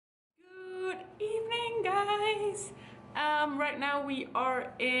guys! Right now we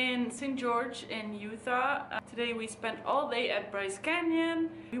are in St. George in Utah. Today we spent all day at Bryce Canyon.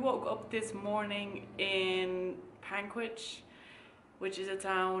 We woke up this morning in Panquitch, which is a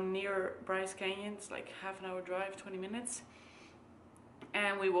town near Bryce Canyon. It's like half an hour drive, 20 minutes.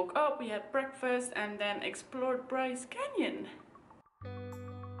 And we woke up, we had breakfast, and then explored Bryce Canyon.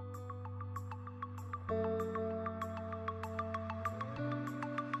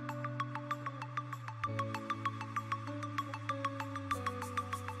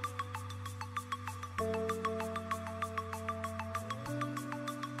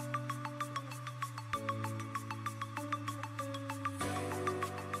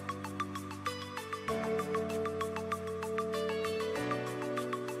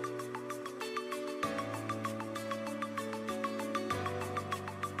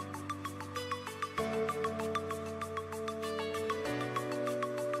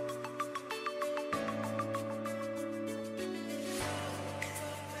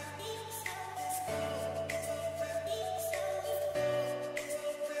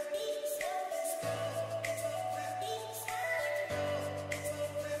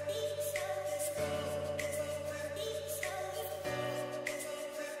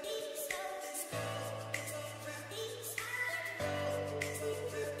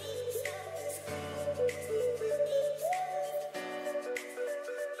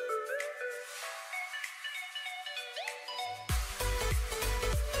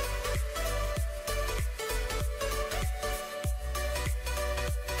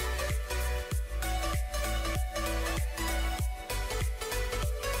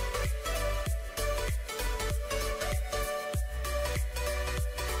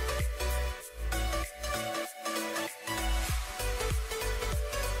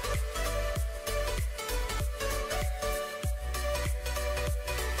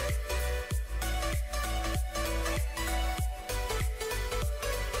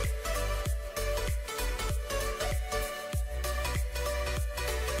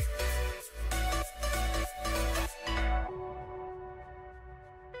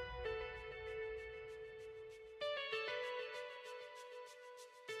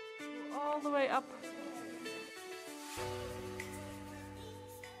 All the way up.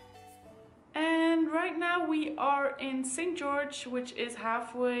 And right now we are in St. George, which is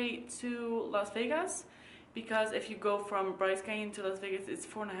halfway to Las Vegas, because if you go from Bryce Canyon to Las Vegas, it's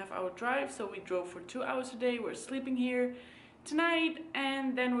 4.5 hour drive. So we drove for 2 hours today. We're sleeping here tonight,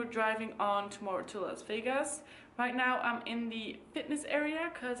 and then we're driving on tomorrow to Las Vegas. Right now I'm in the fitness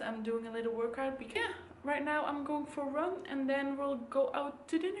area because I'm doing a little workout. Because yeah, right now I'm going for a run, and then we'll go out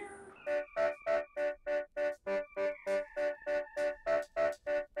to dinner.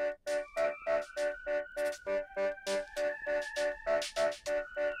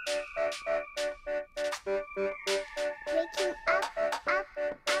 Waking up,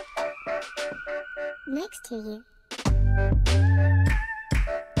 next to you.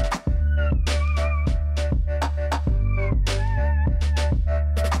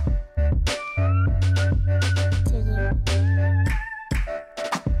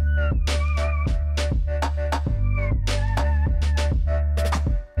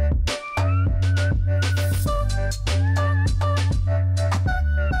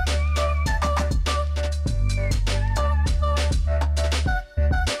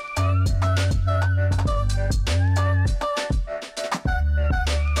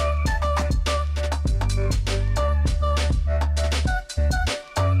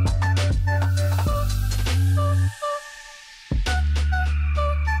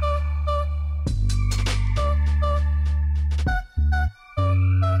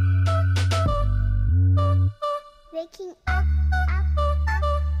 Waking up.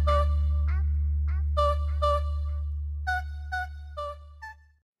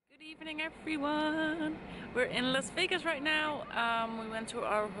 Good evening, everyone. We're in Las Vegas right now. We went to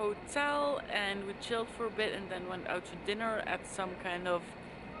our hotel and we chilled for a bit, and then went out to dinner at some kind of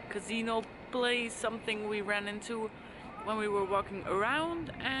casino place, something we ran into when we were walking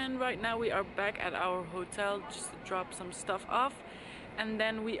around. And right now we are back at our hotel just to drop some stuff off. And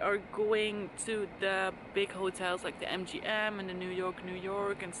then we are going to the big hotels like the MGM and the New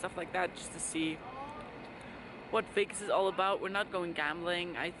York and stuff like that, just to see what Vegas is all about. We're not going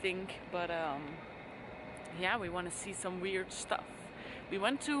gambling, I think, but yeah, we want to see some weird stuff. We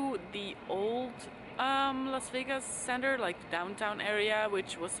went to the old Las Vegas center, like the downtown area,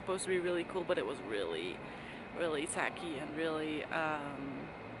 which was supposed to be really cool, but it was really tacky and really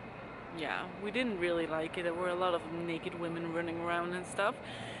yeah, we didn't really like it. There were a lot of naked women running around and stuff.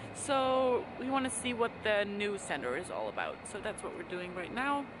 So we want to see what the new center is all about. So that's what we're doing right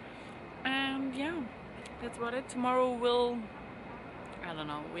now. And yeah, that's about it. Tomorrow we'll, I don't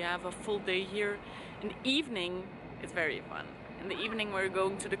know, we have a full day here. In the evening, it's very fun. In the evening we're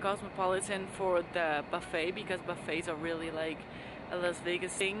going to the Cosmopolitan for the buffet, because buffets are really like a Las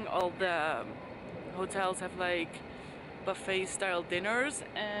Vegas thing. All the hotels have like buffet style dinners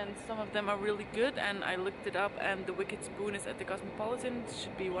and some of them are really good, and I looked it up and the Wicked Spoon is at the Cosmopolitan. It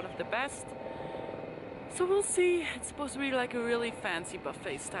should be one of the best. So we'll see. It's supposed to be like a really fancy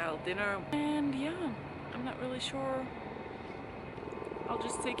buffet style dinner, and yeah, I'm not really sure. I'll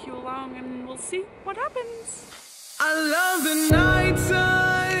just take you along and we'll see what happens. I love the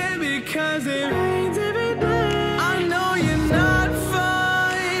nighttime because it rains every day. I know you're not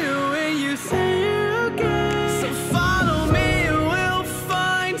fine when you say you're okay. So follow me and we'll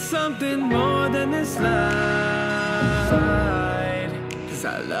find something more than this light. 'Cause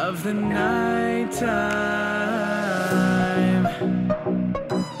I love the nighttime.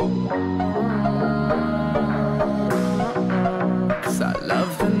 'Cause I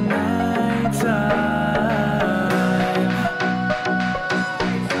love the nighttime.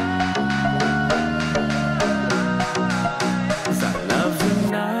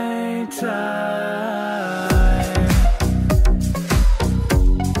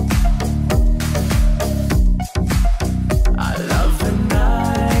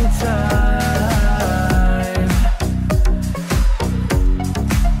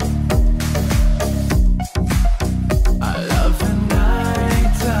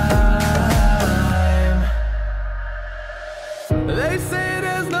 They say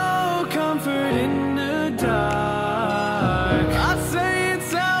there's no comfort in the dark. I say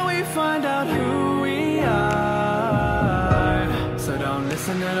it's how we find out who we are. So don't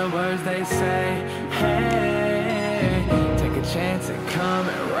listen to the words they say. Hey, take a chance and come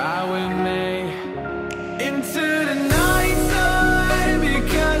and ride with me into the nighttime,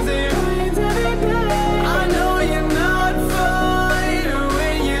 because it rains every day. I know you're not fine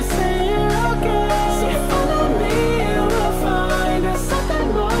when you say you're okay. So follow me and we'll find there's something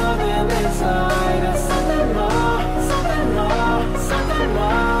more than this light. There's something more, something more, something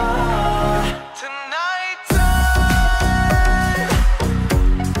more. Tonight time.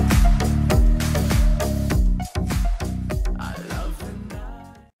 I love the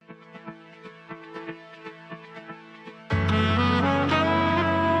night.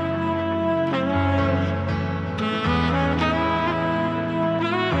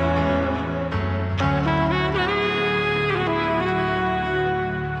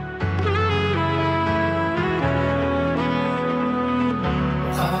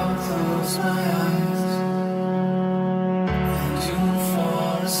 I'll close my eyes and you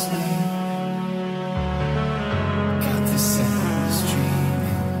fall asleep. Got this endless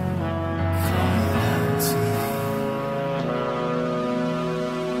dreaming calling out to me.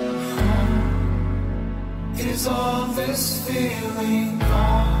 Is all this feeling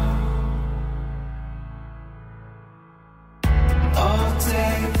gone? All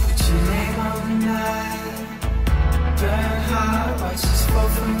day, put your name on the night. Burn hot, watch us fall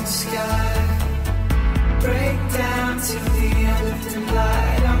from the sky. Break down to the end of the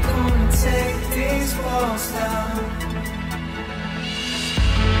light. I'm gonna take these walls down.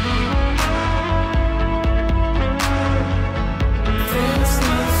 There's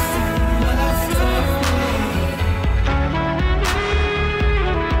nothing left of me.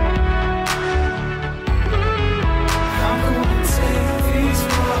 I'm gonna take these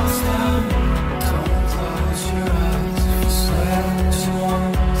walls down. Don't close your eyes if you swear that you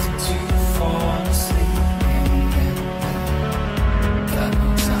want to fall asleep. Got no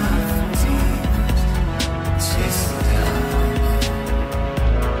time for demons. Chase the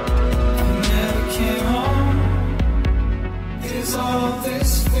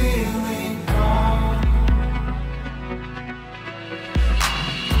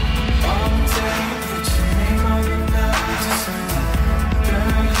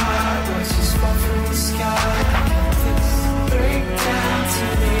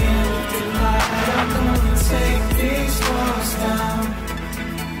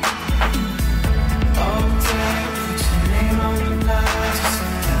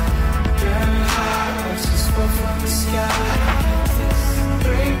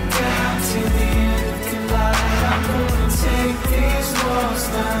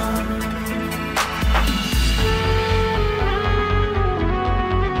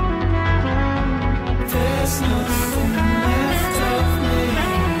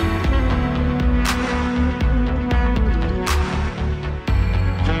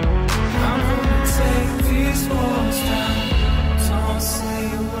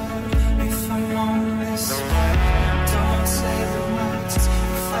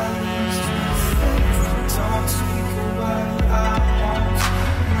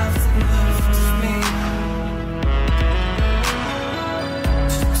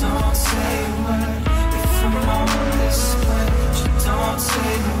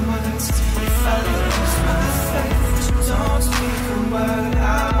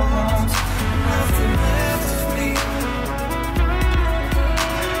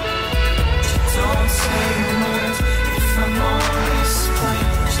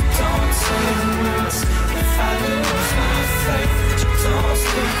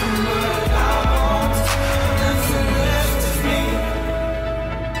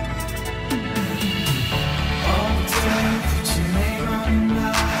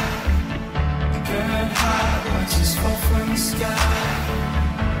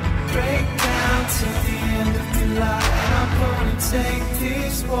break down till the end of July. I'm gonna take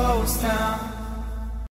these walls down.